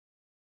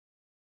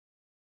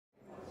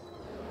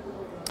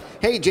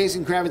Hey,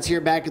 Jason Kravits here,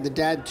 back at the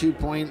Dad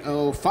 2.0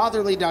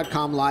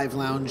 Fatherly.com live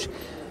lounge.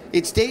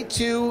 It's day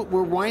 2.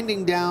 We're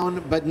winding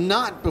down, but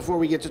not before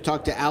we get to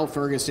talk to Al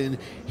Ferguson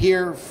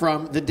here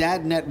from the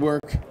Dad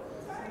Network.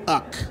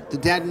 The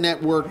Dad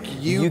Network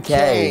UK.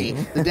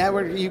 The Dad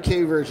Network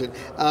UK version.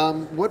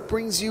 What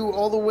brings you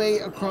all the way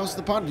across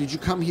the pond? Did you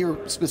come here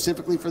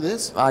specifically for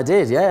this? I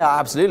did, yeah,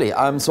 absolutely.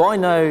 So I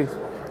know,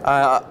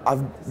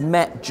 I've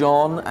met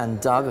John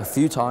and Doug a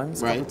few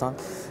times, Right. a couple of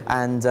times,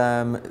 and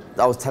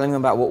I was telling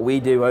them about what we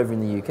do over in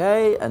the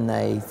UK, and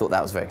they thought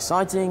that was very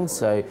exciting,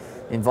 so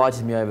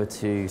invited me over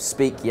to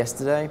speak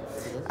yesterday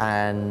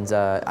and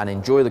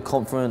enjoy the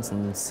conference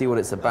and see what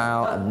it's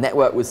about and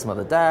network with some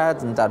other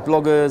dads and dad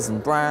bloggers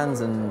and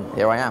brands, and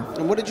here I am.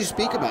 And what did you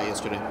speak about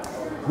yesterday?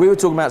 We were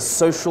talking about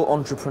social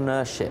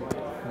entrepreneurship.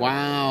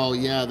 Wow,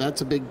 yeah,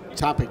 that's a big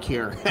topic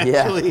here,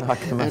 actually. Yeah, I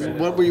can imagine. And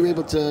what were you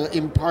able to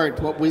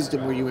impart? What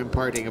wisdom were you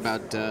imparting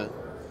about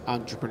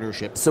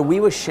entrepreneurship? So we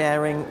were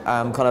sharing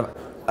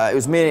it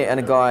was me and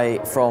a guy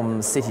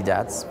from City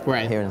Dads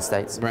here in the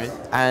States. Right.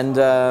 And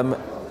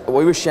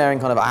we were sharing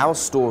kind of our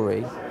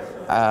story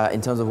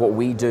in terms of what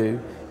we do,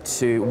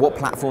 to what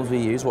platforms we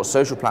use, what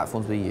social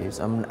platforms we use,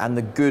 and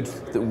the good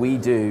that we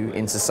do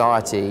in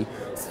society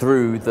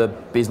through the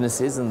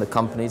businesses and the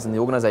companies and the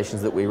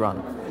organizations that we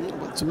run.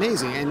 It's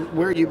amazing. And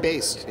where are you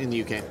based in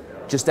the UK?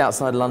 Just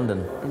outside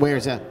London. Where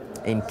is that?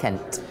 In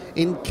Kent.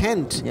 In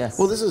Kent? Yes.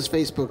 Well, this is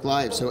Facebook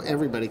Live, so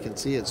everybody can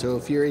see it. So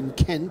if you're in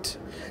Kent,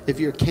 if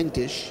you're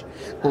Kentish,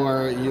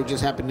 or you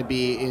just happen to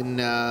be in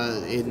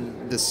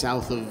the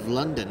south of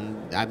London,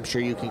 I'm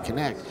sure you can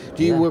connect.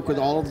 Do you work with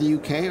all of the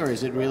UK, or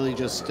is it really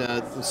just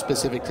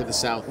specific to the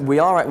south?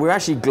 We're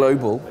actually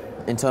global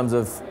in terms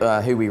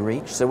of who we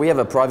reach. So we have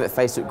a private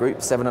Facebook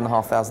group,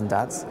 7,500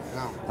 dads,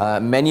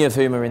 many of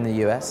whom are in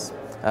the US.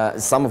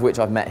 Some of which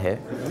I've met here.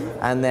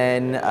 And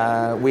then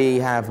we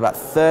have about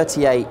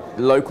 38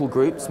 local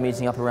groups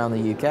meeting up around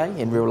the UK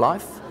in real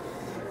life.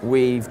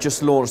 We've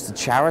just launched a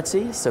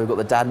charity, so we've got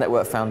the Dad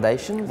Network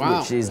Foundation,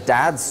 which is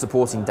dads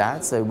supporting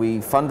dads. So we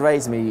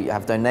fundraise and we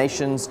have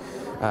donations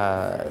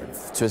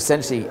to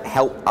essentially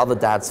help other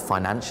dads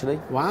financially.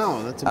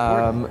 Wow, that's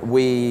important.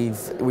 We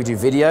do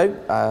video.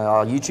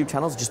 Our YouTube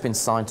channel's just been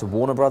signed to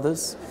Warner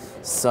Brothers.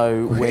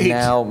 So we're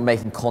now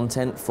making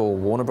content for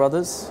Warner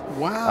Brothers.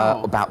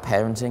 Wow. About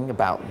parenting,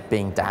 about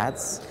being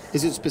dads.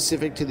 Is it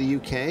specific to the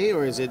UK,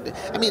 or is it,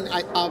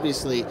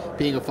 obviously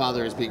being a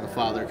father is being a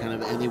father kind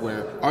of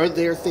anywhere. Are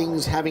there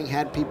things, having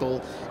had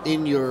people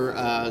in your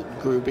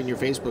group, in your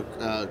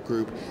Facebook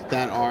group,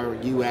 that are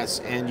US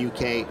and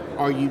UK,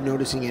 are you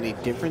noticing any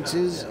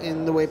differences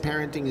in the way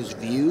parenting is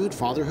viewed,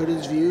 fatherhood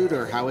is viewed,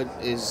 or how it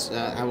is,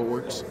 how it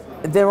works?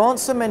 There aren't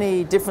so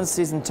many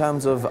differences in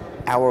terms of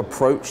our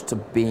approach to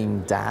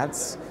being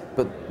dads,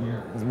 but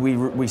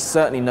we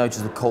certainly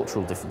notice the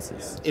cultural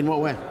differences. In what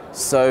way?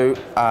 So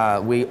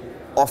we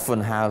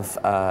often have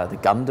the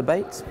gun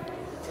debate.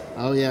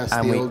 Oh yes,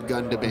 the old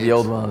gun debate. The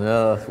old one,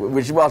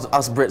 which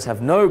us Brits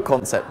have no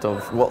concept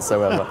of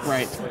whatsoever.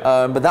 Right.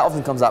 But that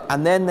often comes up.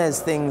 And then there's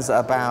things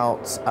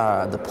about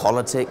the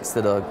politics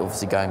that are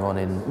obviously going on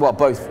in, well,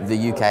 both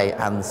the UK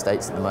and the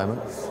States at the moment.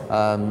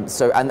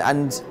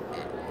 And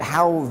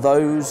how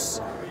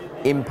those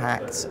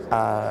impact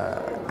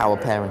our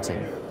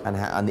parenting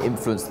and the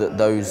influence that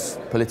those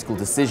political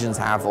decisions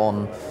have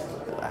on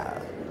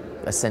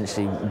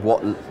essentially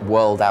what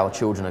world our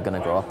children are going to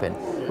grow up in.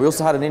 We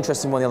also had an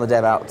interesting one the other day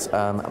about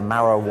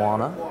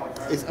marijuana.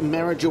 Is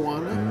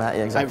marijuana?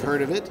 Yeah, exactly. I've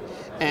heard of it.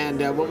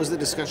 And what was the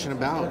discussion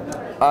about?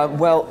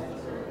 Well,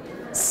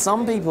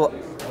 some people,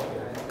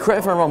 correct me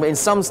if I'm wrong, but in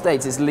some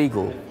states it's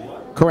legal.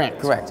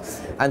 Correct.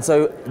 And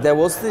so there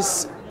was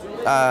this...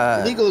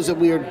 legal is a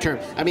weird term.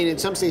 In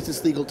some states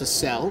it's legal to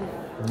sell.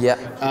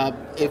 Yeah.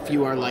 If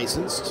you are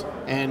licensed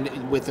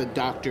and with a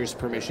doctor's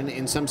permission.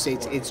 In some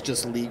states it's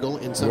just legal.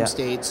 In some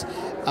states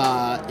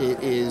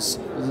it is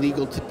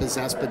legal to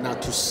possess but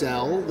not to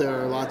sell. There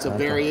are lots of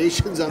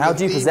variations on How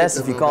do you possess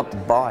if you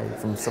can't buy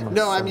from someone?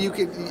 No, you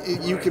could.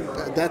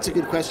 That's a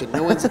good question.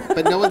 No one's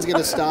going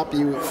to stop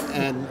you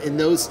and in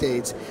those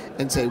states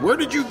and say, "Where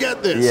did you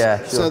get this?" Yeah,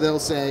 sure. So they'll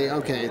say,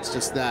 "Okay, it's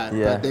just that."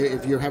 Yeah. But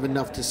if you have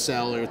enough to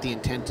sell or the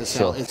intent to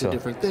sell, it's a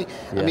different thing.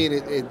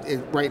 Yeah.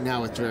 Right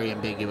now it's very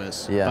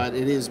ambiguous. Yeah. But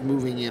it is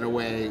moving in a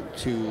way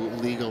to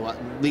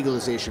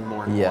legalization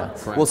more and more.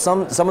 Correct. Well,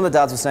 some of the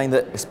dads were saying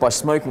that by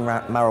smoking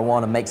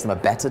marijuana makes them a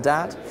better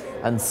dad,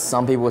 and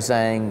some people were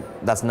saying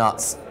that's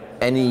nuts.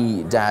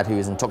 Any dad who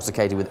is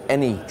intoxicated with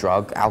any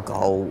drug,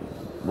 alcohol,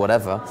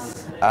 whatever,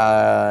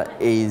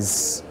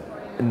 is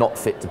not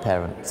fit to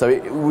parent. So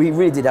we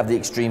really did have the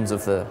extremes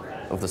of the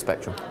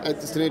spectrum.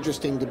 It's an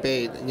interesting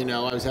debate.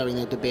 I was having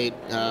that debate,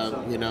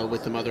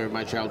 with the mother of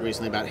my child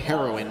recently about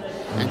heroin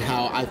and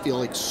how I feel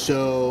like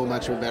so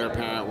much of a better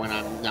parent when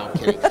I'm. No, I'm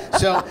kidding.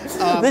 So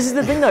this is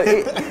the thing, though.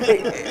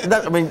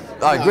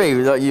 I agree.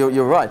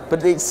 You're right,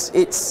 but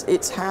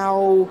it's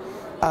how.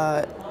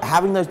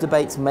 Having those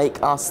debates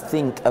make us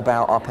think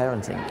about our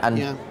parenting,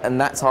 and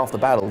that's half the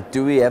battle.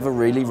 Do we ever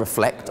really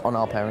reflect on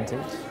our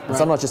parenting? And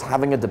sometimes just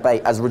having a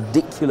debate, as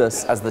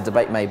ridiculous as the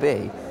debate may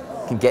be,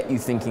 can get you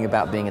thinking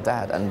about being a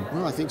dad. And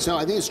well, I think so.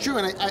 I think it's true,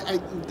 and I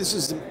this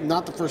is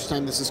not the first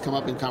time this has come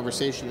up in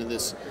conversation in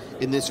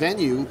this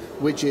venue,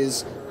 which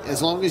is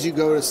as long as you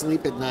go to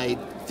sleep at night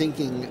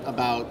thinking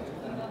about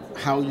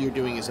how you're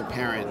doing as a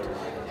parent,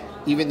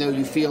 even though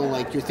you feel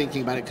like you're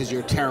thinking about it because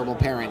you're a terrible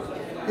parent,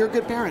 you're a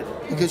good parent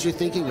because you're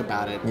thinking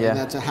about it. Yeah. And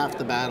that's half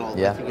the battle.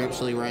 Yeah. I think you're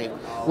absolutely right.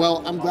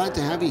 Well, I'm glad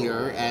to have you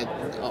here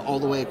all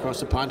the way across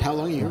the pond. How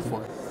long are you here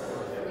for?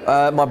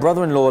 My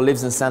brother-in-law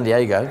lives in San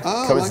Diego,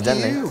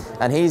 coincidentally, lucky you.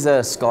 and he's a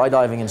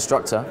skydiving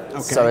instructor.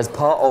 Okay. So as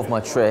part of my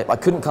trip, I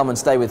couldn't come and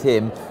stay with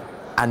him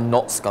and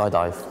not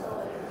skydive.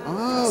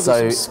 Oh, So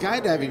there's some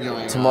skydiving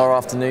going on. Tomorrow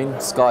afternoon,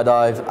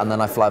 skydive, and then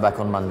I fly back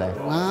on Monday.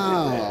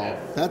 Wow,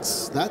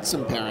 that's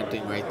some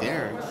parenting right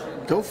there.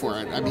 Go for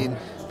it. I mean,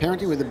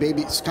 parenting with a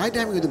baby,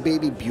 skydiving with a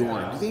baby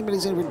Bjorn. Do you think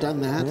anybody's ever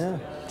done that? Yeah.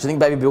 Do you think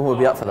Baby Bjorn would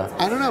be up for that?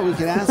 I don't know. We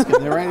could ask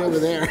him. They're right over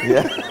there.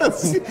 Yeah.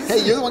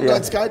 Hey, you're the one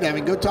going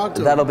skydiving. Go talk to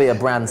him. That'll be a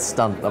brand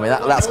stunt. I mean,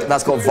 that's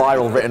got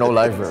viral written all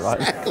over it, right?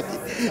 Exactly.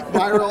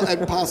 Viral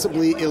and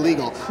possibly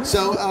illegal.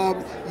 So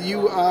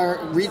you are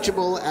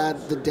reachable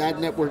at the Dad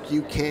Network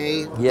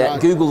UK. Yeah,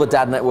 Google the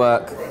Dad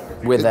Network.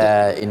 We're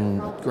there in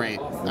Great.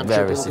 I'm sure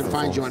various people can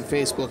find you on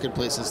Facebook and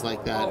places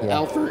like that. Yeah.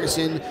 Al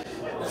Ferguson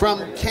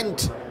from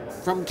Kent.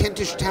 From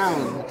Kentish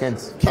Town.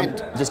 Kent.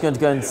 Kent. I'm just going to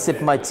go and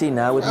sip my tea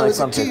now with my Is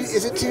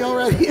crumpets. it tea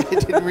already? I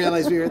didn't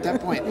realize we were at that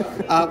point.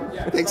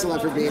 Thanks a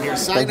lot for being here.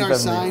 Sign Thank you our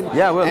for having me. sign.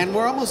 Yeah, I will. And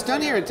we're almost done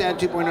here at Dad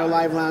 2.0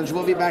 Live Lounge.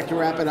 We'll be back to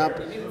wrap it up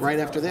right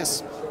after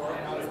this.